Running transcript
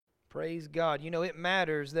Praise God. You know, it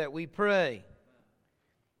matters that we pray.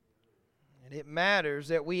 And it matters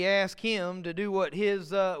that we ask Him to do what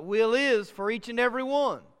His will is for each and every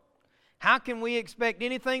one. How can we expect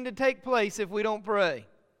anything to take place if we don't pray?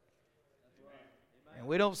 And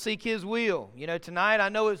we don't seek His will. You know, tonight I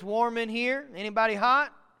know it's warm in here. Anybody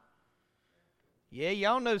hot? Yeah,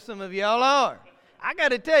 y'all know some of y'all are. I got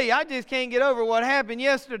to tell you, I just can't get over what happened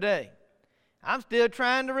yesterday. I'm still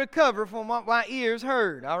trying to recover from what my ears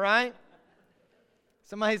heard, all right?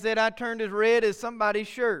 Somebody said I turned as red as somebody's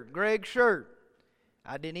shirt, Greg's shirt.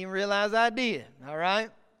 I didn't even realize I did, all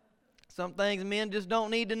right? Some things men just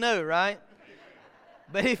don't need to know, right?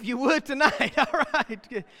 But if you would tonight, all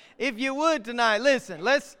right? If you would tonight, listen,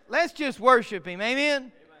 let's just worship Him,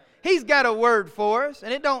 amen? He's got a word for us,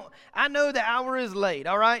 and I know the hour is late,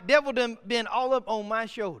 all right? Devil done been all up on my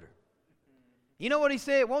shoulder. You know what he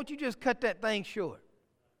said? Won't you just cut that thing short?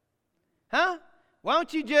 Huh? Why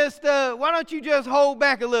don't you just hold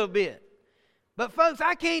back a little bit? But folks,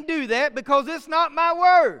 I can't do that because it's not my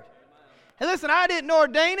word. And listen, I didn't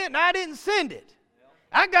ordain it and I didn't send it.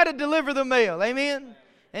 I got to deliver the mail, amen?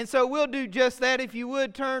 And so we'll do just that. If you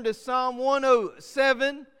would turn to Psalm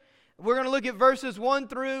 107. We're going to look at verses 1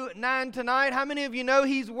 through 9 tonight. How many of you know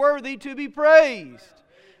He's worthy to be praised?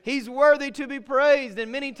 He's worthy to be praised.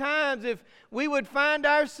 And many times if we would find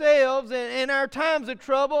ourselves in our times of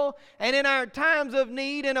trouble and in our times of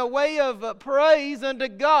need in a way of praise unto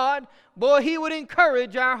God, boy, He would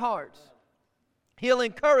encourage our hearts. He'll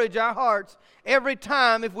encourage our hearts every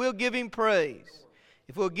time if we'll give Him praise.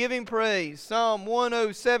 If we'll give Him praise. Psalm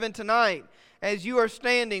 107 tonight, as you are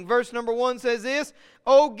standing, verse number 1 says this,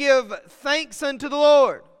 "Oh, give thanks unto the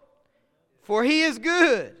Lord, for He is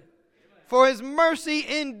good. For His mercy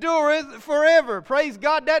endureth forever." Praise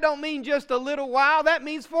God. That don't mean just a little while. That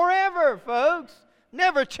means forever, folks.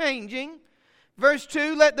 Never changing. Verse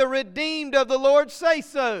 2, "Let the redeemed of the Lord say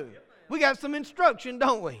so." We got some instruction,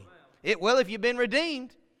 don't we? Well, if you've been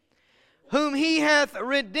redeemed. "Whom He hath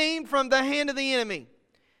redeemed from the hand of the enemy,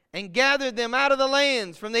 and gathered them out of the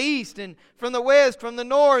lands, from the east and from the west, from the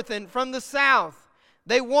north and from the south.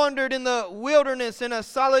 They wandered in the wilderness in a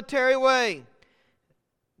solitary way.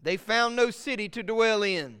 They found no city to dwell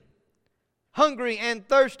in. Hungry and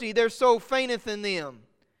thirsty, their soul fainteth in them.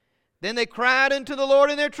 Then they cried unto the Lord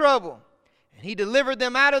in their trouble, and He delivered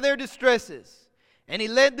them out of their distresses. And He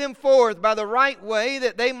led them forth by the right way,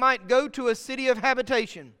 that they might go to a city of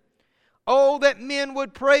habitation. Oh, that men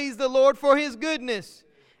would praise the Lord for His goodness,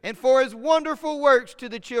 and for His wonderful works to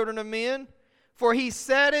the children of men. For He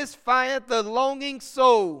satisfieth the longing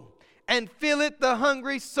soul, and filleth the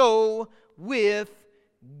hungry soul with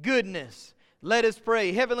goodness. Let us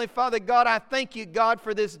pray. Heavenly Father, God, I thank You, God,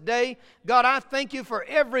 for this day. God, I thank You for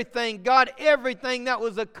everything, God, everything that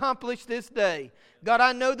was accomplished this day. God,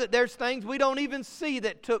 I know that there's things we don't even see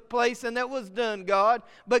that took place and that was done, God.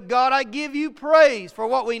 But God, I give You praise for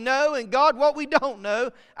what we know, and God, what we don't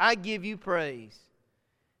know, I give You praise.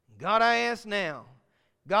 God, I ask now,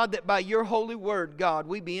 God, that by Your holy word, God,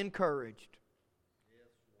 we be encouraged.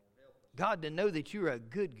 God, to know that You're a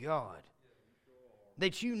good God.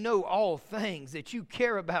 That You know all things, that You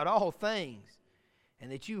care about all things,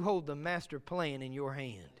 and that You hold the master plan in Your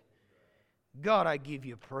hand. God, I give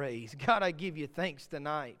You praise. God, I give You thanks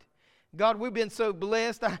tonight. God, we've been so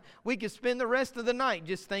blessed. We could spend the rest of the night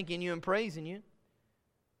just thanking You and praising You.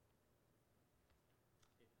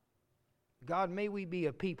 God, may we be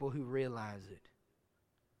a people who realize it.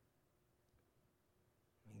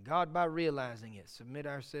 And God, by realizing it, submit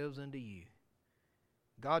ourselves unto You.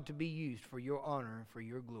 God, to be used for Your honor and for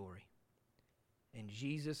Your glory. In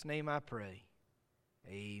Jesus' name I pray.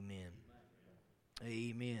 Amen.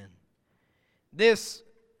 Amen. This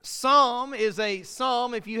psalm is a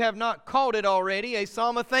psalm, if you have not caught it already, a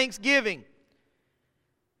psalm of thanksgiving.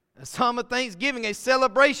 A psalm of thanksgiving, a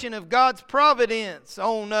celebration of God's providence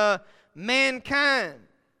on mankind.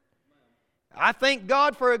 I thank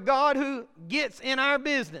God for a God who gets in our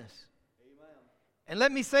business. And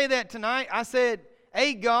let me say that tonight. I said,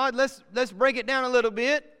 "Hey God," let's break it down a little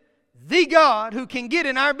bit. The God who can get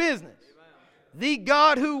in our business. The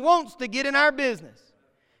God who wants to get in our business.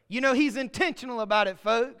 You know, He's intentional about it,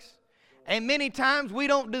 folks. And many times we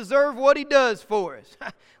don't deserve what He does for us.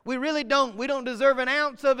 We really don't. We don't deserve an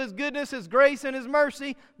ounce of His goodness, His grace, and His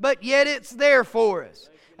mercy, but yet it's there for us.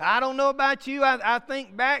 I don't know about you. I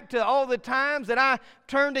think back to all the times that I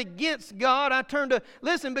turned against God.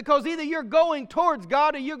 Listen, because either you're going towards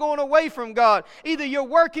God or you're going away from God. Either you're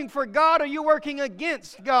working for God or you're working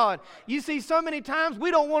against God. You see, so many times we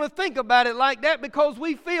don't want to think about it like that because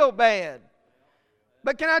we feel bad.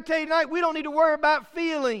 But can I tell you tonight, we don't need to worry about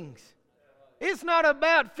feelings. It's not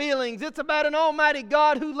about feelings. It's about an almighty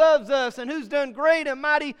God who loves us and who's done great and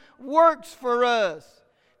mighty works for us.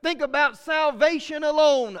 Think about salvation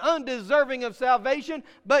alone, undeserving of salvation,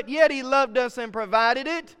 but yet He loved us and provided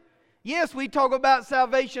it. Yes, we talk about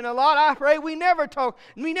salvation a lot. I pray we never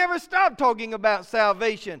stop talking about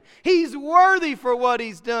salvation. He's worthy for what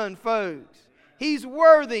He's done, folks. He's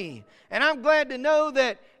worthy. And I'm glad to know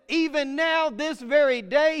that even now, this very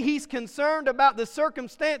day, He's concerned about the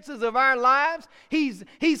circumstances of our lives. He's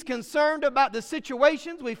concerned about the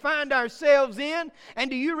situations we find ourselves in. And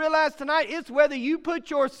do you realize tonight, it's whether you put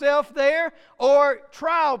yourself there or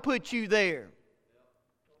trial puts you there.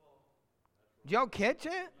 Did y'all catch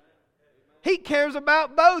that? He cares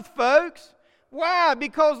about both, folks. Why?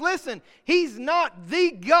 Because, listen, He's not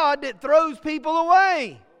the God that throws people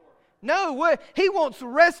away. No, He wants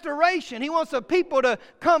restoration. He wants a people to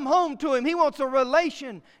come home to Him. He wants a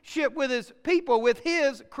relationship with His people, with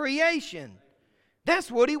His creation. That's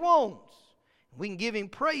what He wants. We can give Him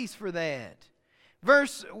praise for that.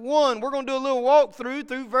 Verse 1, we're going to do a little walk through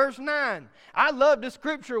verse 9. I love the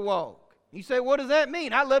scripture walk. You say, what does that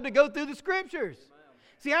mean? I love to go through the scriptures.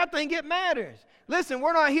 See, I think it matters. Listen,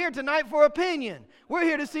 we're not here tonight for opinion. We're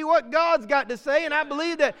here to see what God's got to say, and I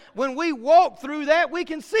believe that when we walk through that, we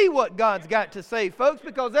can see what God's got to say, folks,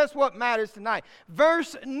 because that's what matters tonight.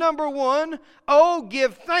 Verse number 1, oh,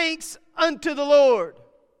 give thanks unto the Lord.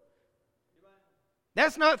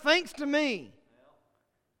 That's not thanks to me.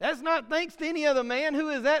 That's not thanks to any other man. Who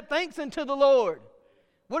is that? Thanks unto the Lord.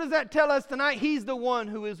 What does that tell us tonight? He's the one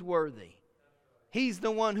who is worthy. He's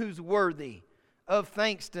the one who's worthy of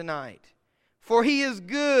thanks tonight. For He is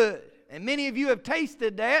good. And many of you have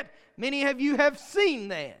tasted that. Many of you have seen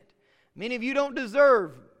that. Many of you don't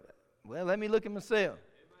deserve. Well, let me look at myself.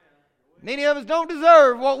 Many of us don't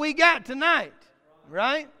deserve what we got tonight.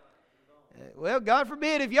 Right? Well, God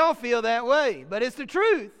forbid if y'all feel that way. But it's the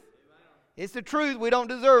truth. It's the truth. We don't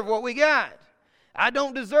deserve what we got. I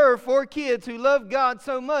don't deserve 4 kids who love God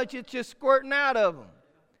so much it's just squirting out of them.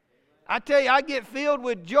 I tell you, I get filled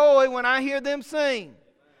with joy when I hear them sing.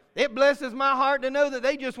 It blesses my heart to know that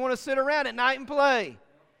they just want to sit around at night and play.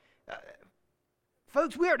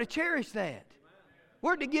 Folks, we are to cherish that.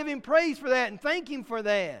 We're to give Him praise for that and thank Him for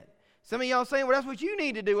that. Some of y'all saying, well, that's what you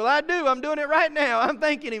need to do. Well, I do. I'm doing it right now. I'm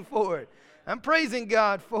thanking Him for it. I'm praising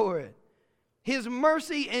God for it. His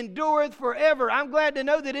mercy endureth forever. I'm glad to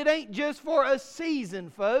know that it ain't just for a season,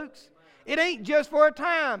 folks. It ain't just for a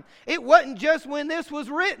time. It wasn't just when this was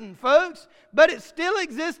written, folks, but it still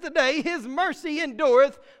exists today. His mercy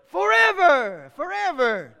endureth forever.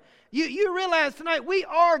 Forever. You realize tonight we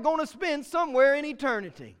are going to spend somewhere in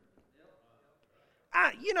eternity.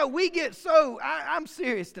 We get so, I'm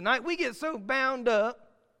serious tonight, we get so bound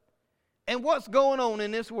up in what's going on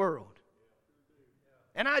in this world.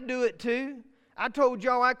 And I do it too. I told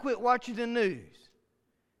y'all I quit watching the news.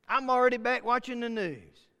 I'm already back watching the news.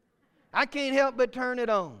 I can't help but turn it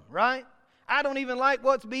on, right? I don't even like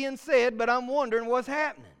what's being said, but I'm wondering what's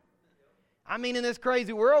happening. I mean, in this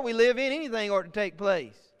crazy world we live in, anything ought to take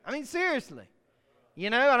place. I mean, seriously.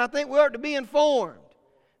 And I think we ought to be informed.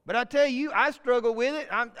 But I tell you, I struggle with it.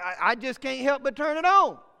 I just can't help but turn it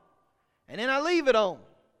on. And then I leave it on.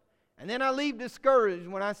 And then I leave discouraged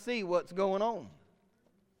when I see what's going on.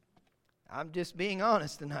 I'm just being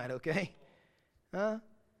honest tonight, okay? But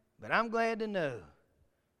I'm glad to know,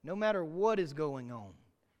 no matter what is going on,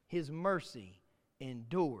 His mercy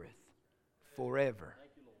endureth forever.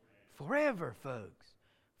 Forever, folks.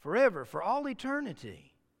 Forever, for all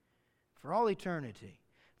eternity. For all eternity.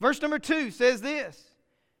 Verse number 2 says this,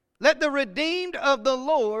 let the redeemed of the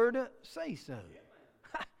Lord say so.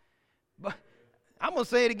 But I'm going to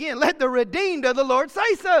say it again. Let the redeemed of the Lord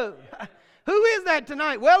say so. Who is that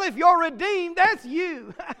tonight? Well, if you're redeemed, that's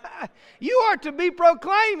you. You are to be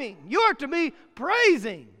proclaiming. You are to be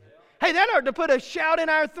praising. Hey, that ought to put a shout in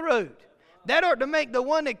our throat. That ought to make the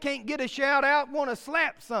one that can't get a shout out want to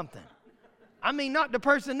slap something. I mean, not the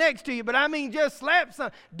person next to you, but I mean just slap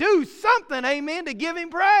something. Do something, amen, to give Him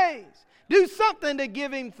praise. Do something to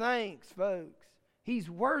give Him thanks, folks. He's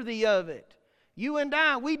worthy of it. You and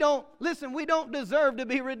I, we don't deserve to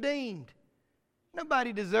be redeemed.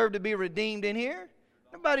 Nobody deserved to be redeemed in here.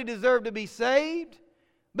 Nobody deserved to be saved.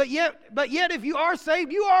 But yet, if you are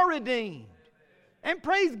saved, you are redeemed. And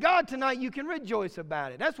praise God tonight, you can rejoice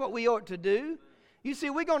about it. That's what we ought to do. You see,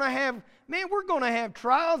 we're going to have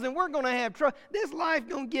trials and we're going to have trouble. This life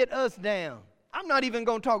going to get us down. I'm not even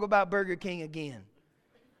going to talk about Burger King again.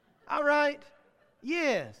 All right?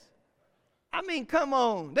 Yes. I mean, come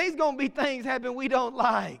on. There's going to be things happen we don't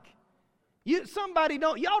like. Y'all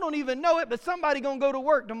don't even know it, but somebody going to go to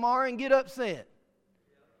work tomorrow and get upset.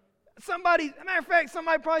 Matter of fact,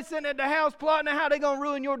 somebody probably sitting at the house plotting how they're going to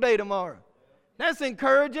ruin your day tomorrow. That's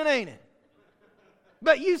encouraging, ain't it?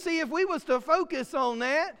 But you see, if we was to focus on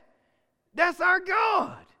that, that's our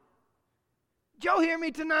God. Did y'all hear me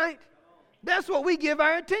tonight? That's what we give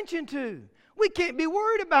our attention to. We can't be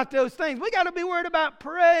worried about those things. We got to be worried about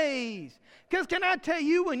praise. Because can I tell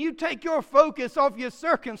you, when you take your focus off your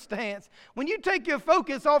circumstance, when you take your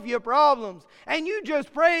focus off your problems, and you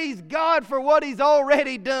just praise God for what He's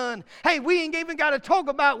already done, hey, we ain't even got to talk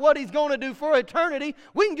about what He's going to do for eternity.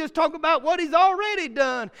 We can just talk about what He's already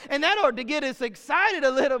done. And that ought to get us excited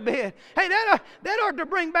a little bit. Hey, that ought to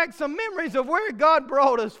bring back some memories of where God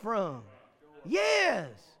brought us from. Yes,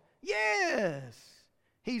 yes.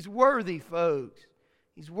 He's worthy, folks.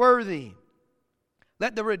 He's worthy.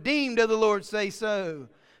 Let the redeemed of the Lord say so,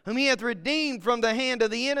 whom He hath redeemed from the hand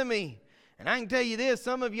of the enemy. And I can tell you this,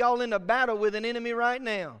 some of y'all in a battle with an enemy right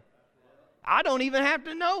now. I don't even have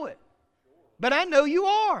to know it. But I know you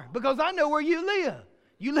are, because I know where you live.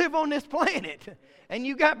 You live on this planet, and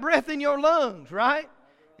you got breath in your lungs, right?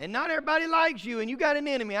 And not everybody likes you, and you got an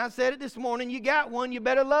enemy. I said it this morning, you got one, you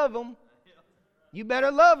better love them. You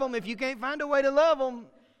better love them. If you can't find a way to love them,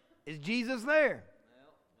 is Jesus there?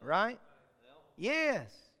 Right?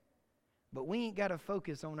 Yes. But we ain't got to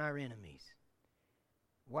focus on our enemies.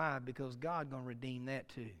 Why? Because God going to redeem that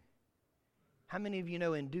too. How many of you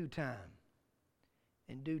know in due time,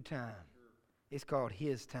 it's called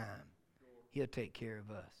His time, He'll take care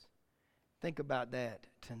of us. Think about that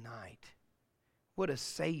tonight. What a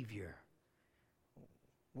Savior.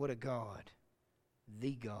 What a God.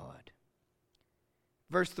 The God.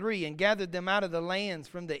 Verse 3, and gathered them out of the lands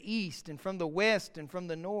from the east and from the west and from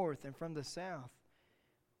the north and from the south.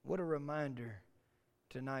 What a reminder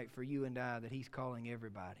tonight for you and I that He's calling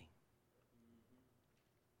everybody.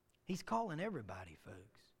 He's calling everybody,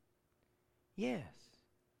 folks. Yes.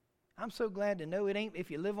 I'm so glad to know it ain't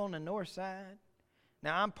if you live on the north side.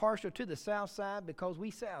 Now, I'm partial to the south side because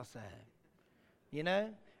we south side. You know?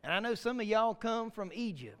 And I know some of y'all come from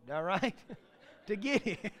Egypt, all right, to get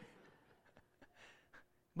here.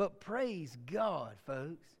 But praise God,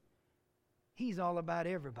 folks. He's all about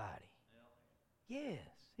everybody. Yes,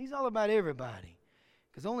 He's all about everybody.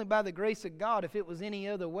 Because only by the grace of God, if it was any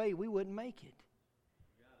other way, we wouldn't make it.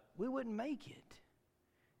 We wouldn't make it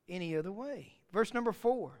any other way. Verse number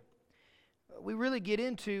 4. We really get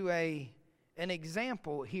into an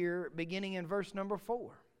example here beginning in verse number 4.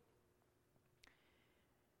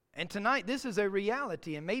 And tonight, this is a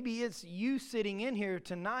reality. And maybe it's you sitting in here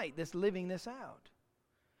tonight that's living this out.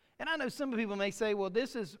 And I know some people may say, well,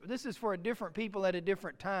 this is for a different people at a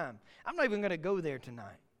different time. I'm not even going to go there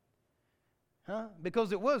tonight. Huh?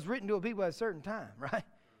 Because it was written to a people at a certain time, right?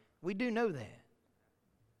 We do know that.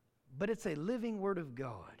 But it's a living Word of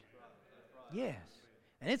God. Yes.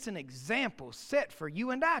 And it's an example set for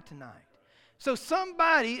you and I tonight. So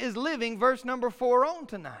somebody is living verse number 4 on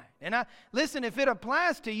tonight. And listen, if it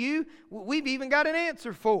applies to you, we've even got an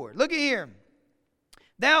answer for it. Look at here.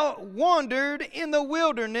 Thou wandered in the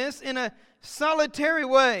wilderness in a solitary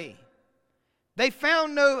way. They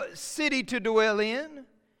found no city to dwell in.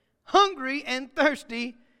 Hungry and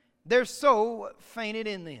thirsty, their soul fainted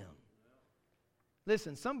in them.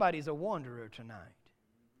 Listen, somebody's a wanderer tonight.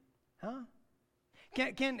 Huh?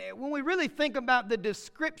 When we really think about the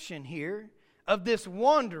description here of this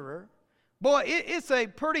wanderer, boy, it's a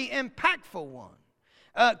pretty impactful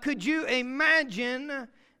one. Could you imagine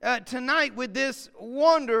tonight with this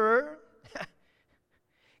wanderer?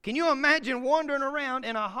 Can you imagine wandering around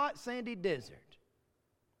in a hot, sandy desert?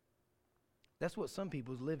 That's what some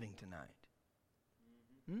people's living tonight.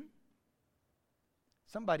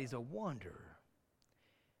 Somebody's a wanderer.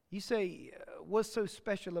 You say, what's so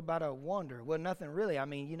special about a wanderer? Well, nothing really. I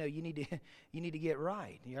mean, you need to get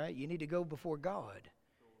right. Right? You need to go before God.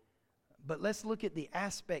 But let's look at the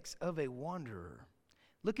aspects of a wanderer.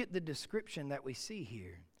 Look at the description that we see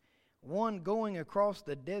here. One going across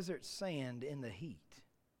the desert sand in the heat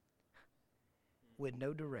with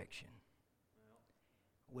no direction.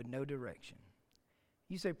 With no direction.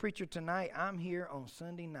 You say, preacher, tonight I'm here on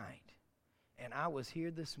Sunday night, and I was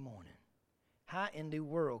here this morning. How in the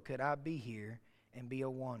world could I be here and be a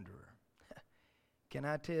wanderer? Can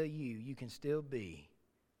I tell you, you can still be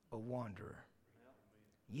a wanderer.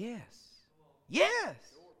 Yes. Yes.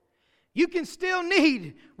 You can still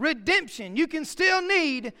need redemption. You can still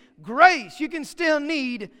need grace. You can still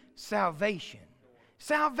need salvation.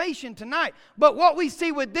 Salvation tonight. But what we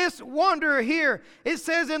see with this wanderer here, it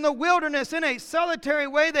says in the wilderness, in a solitary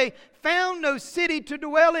way, they found no city to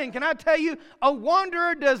dwell in. Can I tell you, a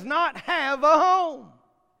wanderer does not have a home.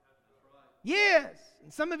 Yes.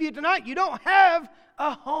 And some of you tonight, you don't have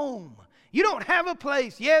a home. You don't have a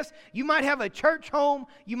place. Yes, you might have a church home.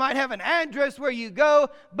 You might have an address where you go.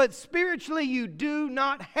 But spiritually, you do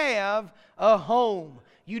not have a home.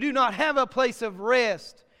 You do not have a place of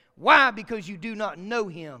rest. Why? Because you do not know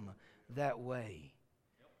Him that way.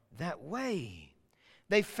 That way.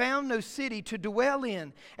 They found no city to dwell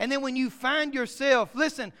in. And then when you find yourself,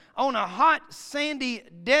 listen, on a hot, sandy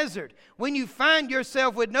desert, when you find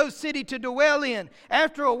yourself with no city to dwell in,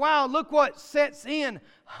 after a while, look what sets in: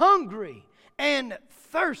 hungry and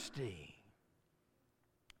thirsty.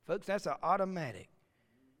 Folks, that's an automatic.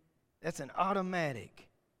 That's an automatic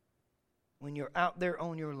when you're out there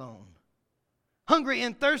on your own. Hungry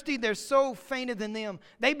and thirsty, their soul fainted in them.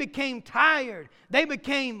 They became tired. They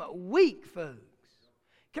became weak, folks.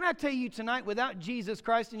 Can I tell you tonight, without Jesus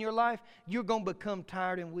Christ in your life, you're going to become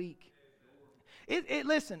tired and weak.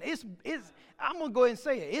 Listen, I'm going to go ahead and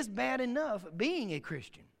say it. It's bad enough being a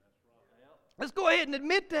Christian. Let's go ahead and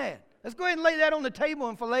admit that. Let's go ahead and lay that on the table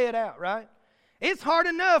and fillet it out, right? It's hard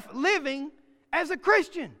enough living as a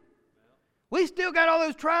Christian. We still got all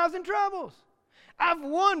those trials and troubles. I've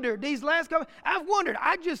wondered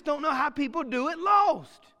I just don't know how people do it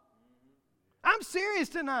lost. I'm serious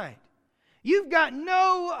tonight. You've got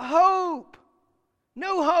no hope.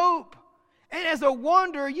 No hope. And as a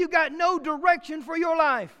wanderer, you've got no direction for your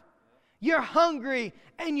life. You're hungry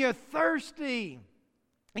and you're thirsty.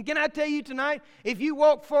 And can I tell you tonight, if you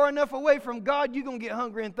walk far enough away from God, you're going to get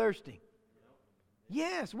hungry and thirsty.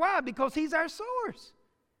 Yes. Why? Because He's our source.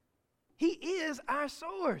 He is our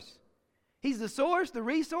source. He's the source, the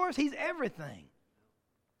resource. He's everything.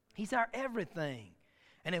 He's our everything.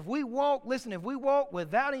 And if we walk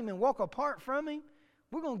without Him and walk apart from Him,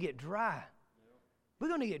 we're going to get dry. We're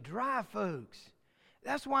going to get dry, folks.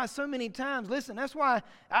 That's why so many times, that's why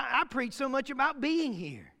I preach so much about being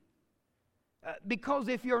here. Because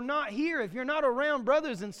if you're not here, if you're not around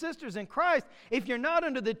brothers and sisters in Christ, if you're not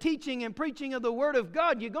under the teaching and preaching of the Word of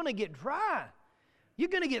God, you're going to get dry. You're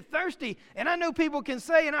going to get thirsty. And I know people can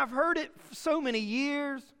say, and I've heard it for so many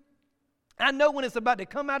years, I know when it's about to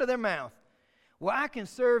come out of their mouth, well, I can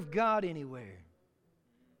serve God anywhere.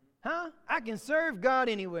 I can serve God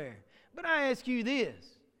anywhere. But I ask you this,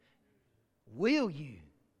 will you?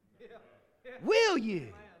 Will you?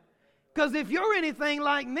 Because if you're anything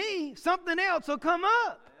like me, something else will come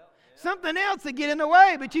up. Something else will get in the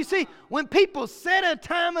way. But you see, when people set a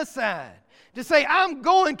time aside to say, I'm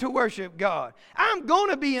going to worship God, I'm going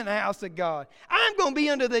to be in the house of God, I'm going to be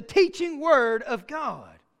under the teaching Word of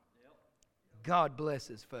God, God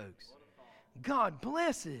blesses, folks. God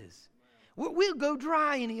blesses. We'll go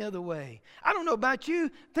dry any other way. I don't know about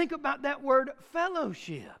you. Think about that word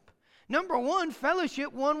fellowship. Number one,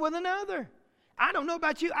 fellowship one with another. I don't know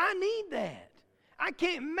about you. I need that. I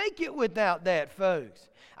can't make it without that, folks.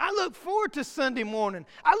 I look forward to Sunday morning.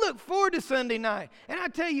 I look forward to Sunday night. And I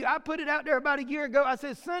tell you, I put it out there about a year ago. I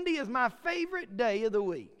said, Sunday is my favorite day of the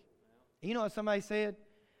week. And you know what somebody said?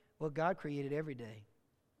 Well, God created every day.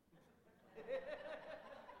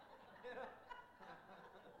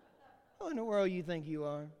 Who in the world you think you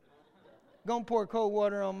are? Gonna pour cold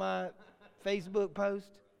water on my Facebook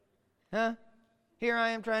post? Huh? Here I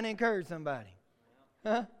am trying to encourage somebody.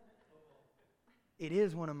 Huh? It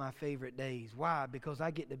is one of my favorite days. Why? Because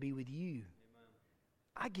I get to be with you.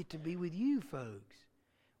 I get to be with you, folks.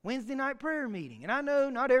 Wednesday night prayer meeting. And I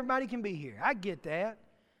know not everybody can be here. I get that.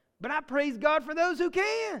 But I praise God for those who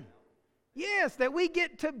can. Yes, that we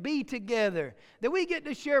get to be together, that we get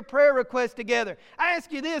to share prayer requests together. I ask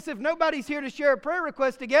you this, if nobody's here to share a prayer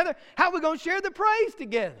request together, how are we going to share the praise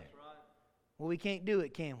together? Right. Well, we can't do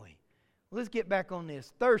it, can we? Well, let's get back on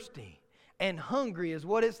this. Thirsty and hungry is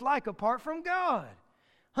what it's like apart from God.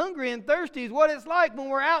 Hungry and thirsty is what it's like when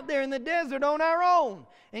we're out there in the desert on our own.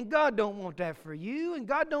 And God don't want that for you, and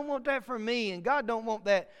God don't want that for me, and God don't want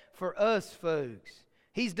that for us, folks.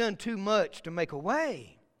 He's done too much to make a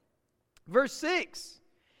way. Verse 6.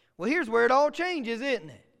 Well, here's where it all changes, isn't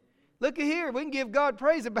it? Look at here. We can give God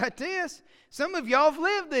praise about this. Some of y'all have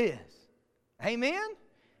lived this. Amen?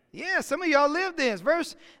 Yeah, some of y'all lived this.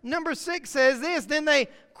 Verse number 6 says this, then they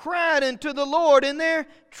cried unto the Lord in their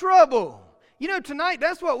trouble. You know, tonight,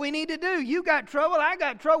 that's what we need to do. You got trouble, I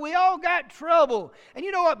got trouble, we all got trouble. And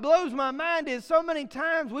you know what blows my mind is so many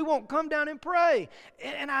times we won't come down and pray.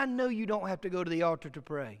 And I know you don't have to go to the altar to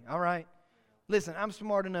pray, all right? Listen, I'm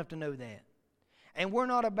smart enough to know that. And we're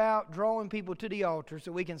not about drawing people to the altar so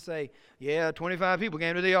we can say, yeah, 25 people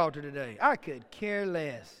came to the altar today. I could care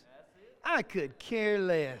less. I could care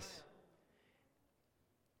less.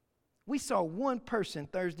 We saw one person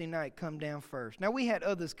Thursday night come down first. Now, we had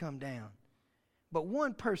others come down. But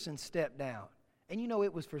one person stepped out. And you know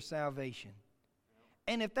it was for salvation.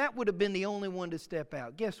 And if that would have been the only one to step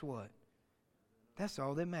out, guess what? That's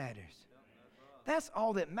all that matters. That's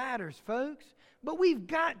all that matters, folks. But we've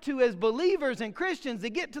got to, as believers and Christians, to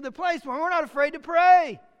get to the place where we're not afraid to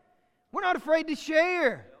pray. We're not afraid to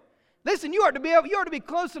share. Listen, you ought to be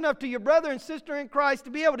close enough to your brother and sister in Christ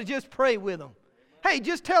to be able to just pray with them. Hey,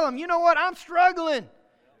 just tell them, you know what, I'm struggling.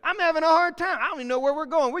 I'm having a hard time. I don't even know where we're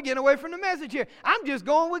going. We're getting away from the message here. I'm just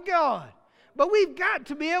going with God. But we've got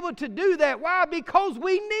to be able to do that. Why? Because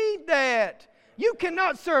we need that. You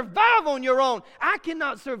cannot survive on your own. I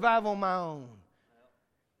cannot survive on my own.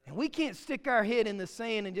 And we can't stick our head in the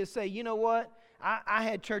sand and just say, you know what, I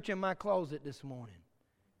had church in my closet this morning.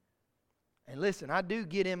 And listen, I do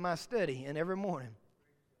get in my study and every morning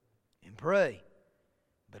and pray.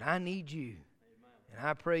 But I need you. And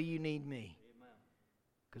I pray you need me.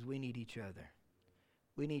 Because we need each other.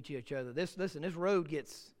 We need each other. This road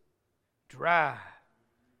gets dry.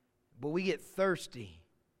 But we get thirsty.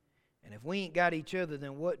 And if we ain't got each other,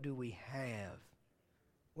 then what do we have?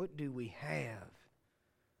 What do we have?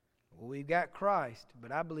 Well, we've got Christ,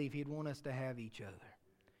 but I believe He'd want us to have each other.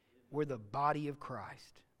 We're the body of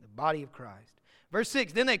Christ. The body of Christ. Verse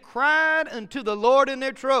 6, then they cried unto the Lord in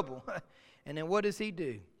their trouble. And then what does He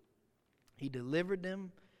do? He delivered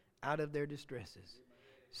them out of their distresses.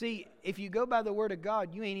 See, if you go by the Word of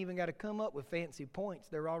God, you ain't even got to come up with fancy points.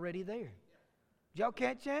 They're already there. Did y'all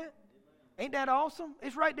catch that? Ain't that awesome?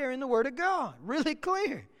 It's right there in the Word of God. Really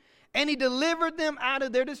clear. And He delivered them out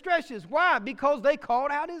of their distresses. Why? Because they called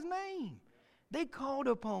out His name. They called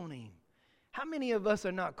upon Him. How many of us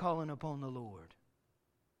are not calling upon the Lord?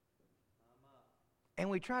 And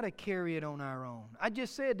we try to carry it on our own. I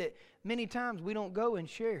just said that many times we don't go and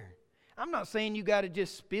share. I'm not saying you got to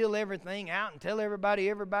just spill everything out and tell everybody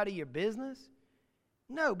your business.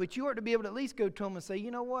 No, but you ought to be able to at least go to them and say,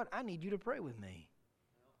 you know what? I need you to pray with me.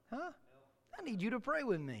 Huh? I need you to pray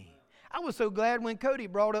with me. I was so glad when Cody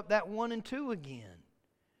brought up that 1 and 2 again.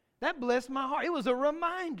 That blessed my heart. It was a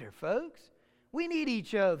reminder, folks. We need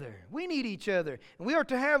each other. We need each other. And we are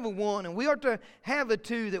to have a 1 and we are to have a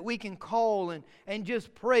 2 that we can call and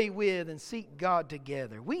just pray with and seek God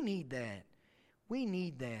together. We need that. We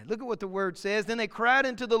need that. Look at what the Word says. Then they cried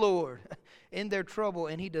unto the Lord in their trouble,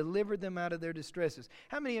 and He delivered them out of their distresses.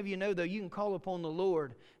 How many of you know, though, you can call upon the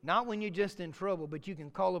Lord, not when you're just in trouble, but you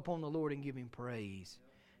can call upon the Lord and give Him praise.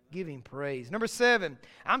 Give Him praise. Number 7,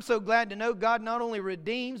 I'm so glad to know God not only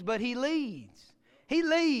redeems, but He leads. He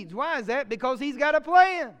leads. Why is that? Because He's got a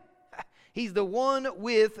plan. He's the one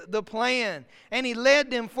with the plan. And He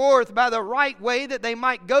led them forth by the right way that they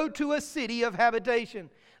might go to a city of habitation.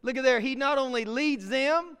 Look at there. He not only leads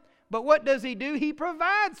them, but what does He do? He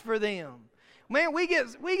provides for them. Man, we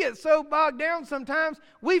get so bogged down sometimes,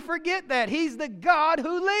 we forget that. He's the God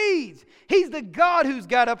who leads. He's the God who's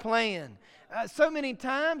got a plan. So many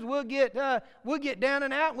times we'll get down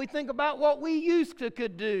and out and we think about what we used to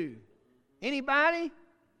could do. Anybody?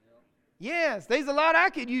 Yes, there's a lot I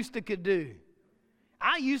could do.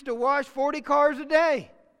 I used to wash 40 cars a day.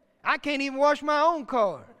 I can't even wash my own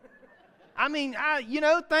car. I mean,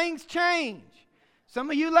 things change. Some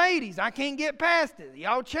of you ladies, I can't get past it.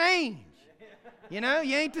 Y'all change. You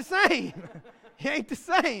ain't the same. You ain't the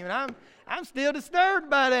same. And I'm still disturbed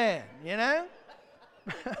by that,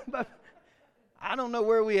 But I don't know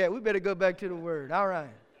where we at. We better go back to the Word. All right.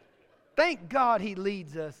 Thank God He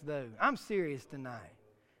leads us, though. I'm serious tonight.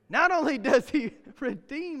 Not only does He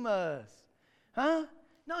redeem us, not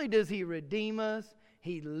only does He redeem us,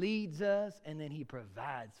 He leads us, and then He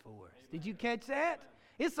provides for us. Did you catch that?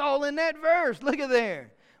 It's all in that verse. Look at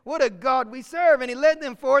there. What a God we serve. And He led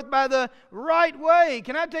them forth by the right way.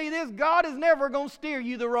 Can I tell you this? God is never going to steer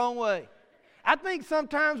you the wrong way. I think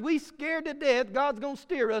sometimes we scared to death God's going to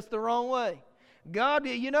steer us the wrong way. God,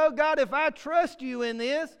 God, if I trust you in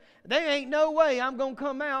this, there ain't no way I'm going to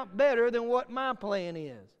come out better than what my plan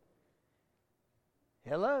is.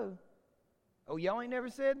 Hello? Oh, y'all ain't never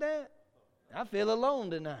said that? I feel alone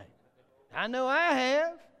tonight. I know I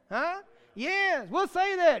have. Huh? Yes, we'll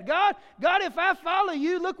say that. God, if I follow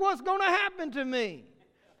you, look what's going to happen to me.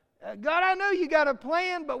 God, I know you got a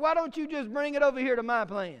plan, but why don't you just bring it over here to my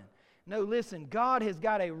plan? No, listen, God has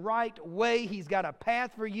got a right way. He's got a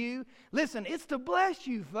path for you. Listen, it's to bless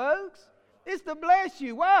you, folks. It's to bless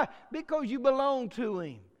you. Why? Because you belong to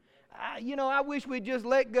Him. I wish we'd just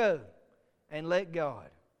let go and let God.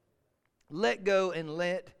 Let go and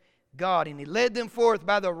let God. And He led them forth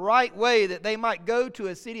by the right way that they might go to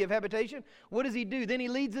a city of habitation. What does He do? Then He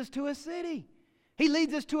leads us to a city. He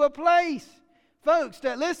leads us to a place. Folks,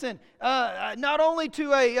 listen, not only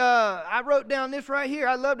to I wrote down this right here.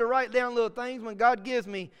 I love to write down little things when God gives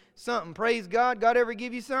me something. Praise God. God ever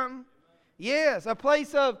give you something? Yes, a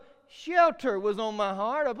place of shelter was on my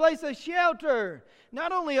heart. A place of shelter.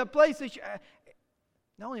 Not only a place of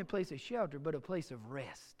shelter, but a place of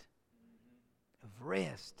rest. Of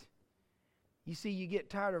rest. You see, you get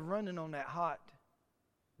tired of running on that hot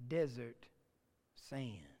desert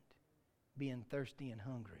sand, being thirsty and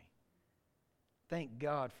hungry. Thank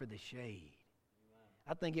God for the shade.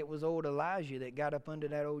 I think it was old Elijah that got up under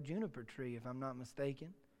that old juniper tree, if I'm not mistaken.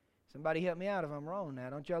 Somebody help me out if I'm wrong now.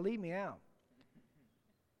 Don't y'all leave me out.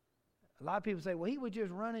 A lot of people say, well, he was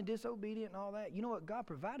just running disobedient and all that. You know what? God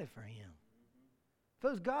provided for him.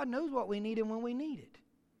 Folks, God knows what we need and when we need it.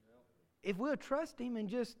 If we'll trust him and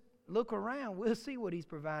just look around, we'll see what he's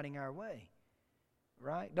providing our way.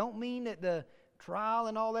 Right? Don't mean that the trial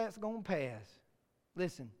and all that's going to pass.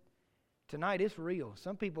 Listen, tonight it's real.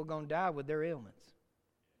 Some people are going to die with their ailments.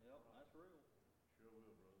 That's real. Sure will,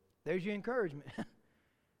 brother. There's your encouragement.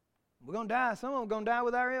 We're going to die. Some of them are going to die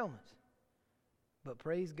with our ailments. But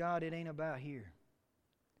praise God, it ain't about here.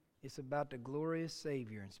 It's about the glorious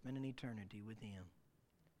Savior and spending eternity with him.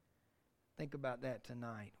 Think about that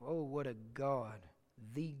tonight. Oh, what a God,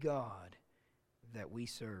 the God that we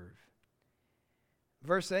serve.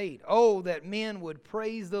 Verse 8, oh, that men would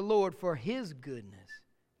praise the Lord for his goodness.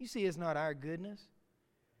 You see, it's not our goodness.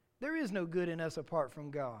 There is no good in us apart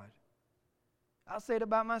from God. I'll say it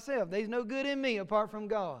about myself. There's no good in me apart from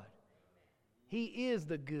God. He is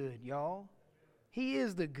the good, y'all. He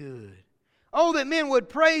is the good. Oh, that men would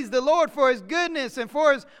praise the Lord for his goodness and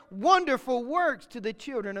for his wonderful works to the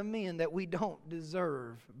children of men that we don't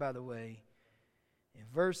deserve, by the way. In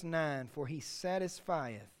verse 9, for he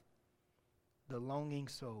satisfieth the longing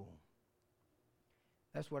soul.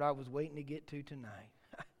 That's what I was waiting to get to tonight.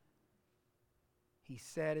 He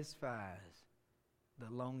satisfies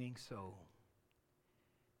the longing soul.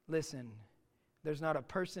 Listen, there's not a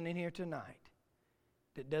person in here tonight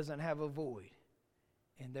that doesn't have a void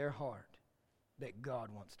in their heart that God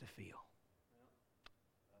wants to fill.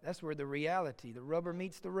 That's where the reality, the rubber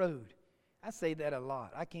meets the road. I say that a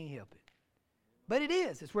lot. I can't help it. But it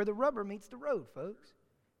is. It's where the rubber meets the road, folks.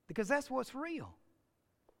 Because that's what's real.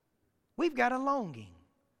 We've got a longing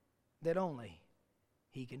that only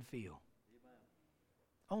he can fill.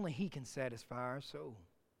 Only he can satisfy our soul.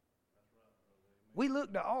 We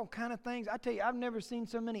look to all kind of things. I tell you, I've never seen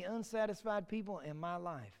so many unsatisfied people in my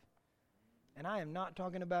life. And I am not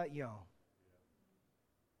talking about y'all.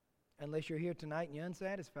 Unless you're here tonight and you're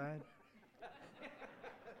unsatisfied.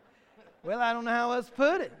 Well, I don't know how else to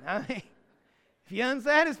put it. I mean, if you're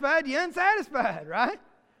unsatisfied, you're unsatisfied, right?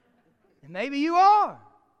 And maybe you are.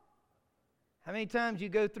 How many times you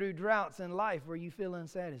go through droughts in life where you feel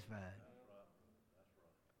unsatisfied?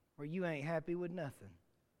 Where you ain't happy with nothing.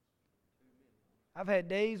 I've had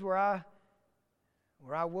days where I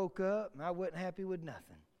woke up and I wasn't happy with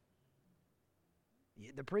nothing.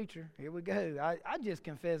 The preacher, here we go. I just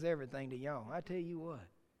confess everything to y'all. I tell you what.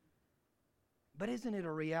 But isn't it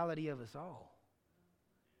a reality of us all?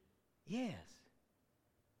 Yes.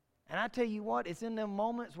 And I tell you what, it's in them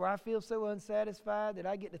moments where I feel so unsatisfied that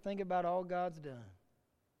I get to think about all God's done.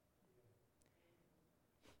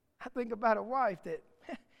 I think about a wife that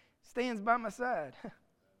stands by my side.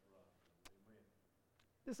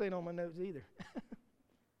 This ain't on my notes either.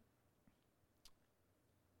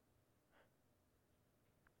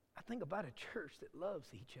 I think about a church that loves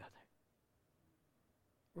each other,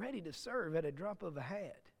 ready to serve at a drop of a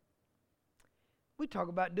hat. We talk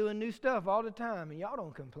about doing new stuff all the time, and y'all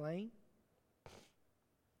don't complain.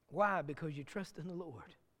 Why? Because you trust in the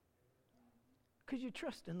Lord. Because you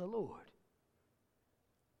trust in the Lord.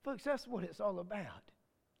 Folks, that's what it's all about.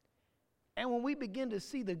 And when we begin to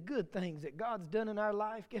see the good things that God's done in our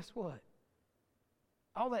life, guess what?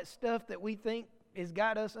 All that stuff that we think has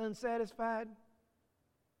got us unsatisfied,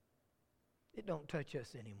 it don't touch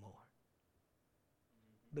us anymore.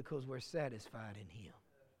 Because we're satisfied in him.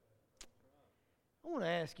 I want to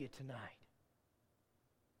ask you tonight,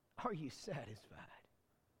 are you satisfied?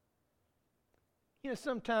 You know,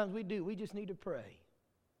 sometimes we do. We just need to pray.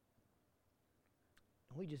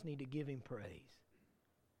 And we just need to give him praise.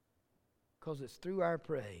 Because it's through our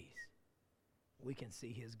praise we can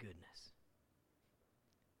see his goodness.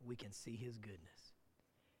 We can see his goodness.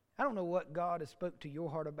 I don't know what God has spoke to your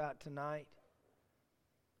heart about tonight,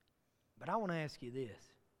 but I want to ask you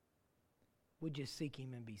this. Would you seek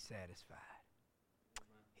him and be satisfied?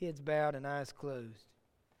 Heads bowed and eyes closed.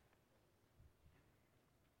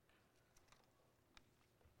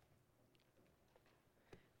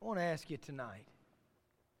 I want to ask you tonight.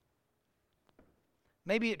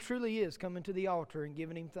 Maybe it truly is coming to the altar and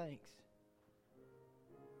giving him thanks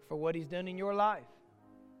for what he's done in your life.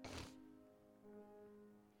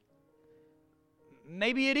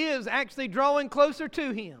 Maybe it is actually drawing closer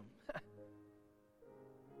to Him.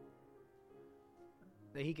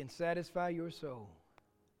 That He can satisfy your soul.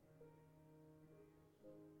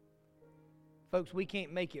 Folks, we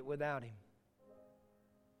can't make it without Him.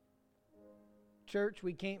 Church,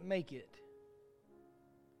 we can't make it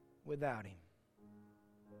without Him.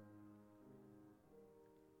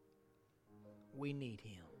 We need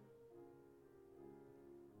Him.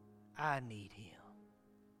 I need Him.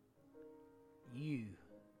 You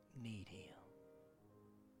need Him.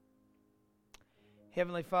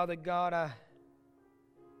 Heavenly Father, God, I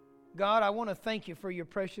want to thank You for Your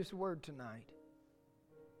precious word tonight.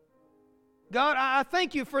 God, I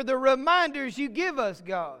thank You for the reminders You give us,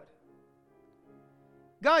 God.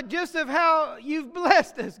 God, just of how You've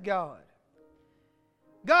blessed us, God.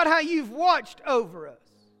 God, how You've watched over us.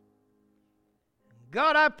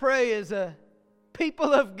 God, I pray as a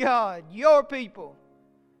people of God, Your people,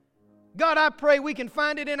 God, I pray we can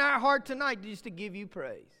find it in our heart tonight just to give You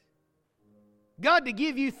praise. God, to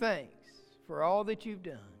give You thanks for all that You've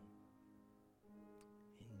done.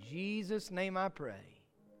 In Jesus' name I pray.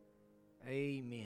 Amen.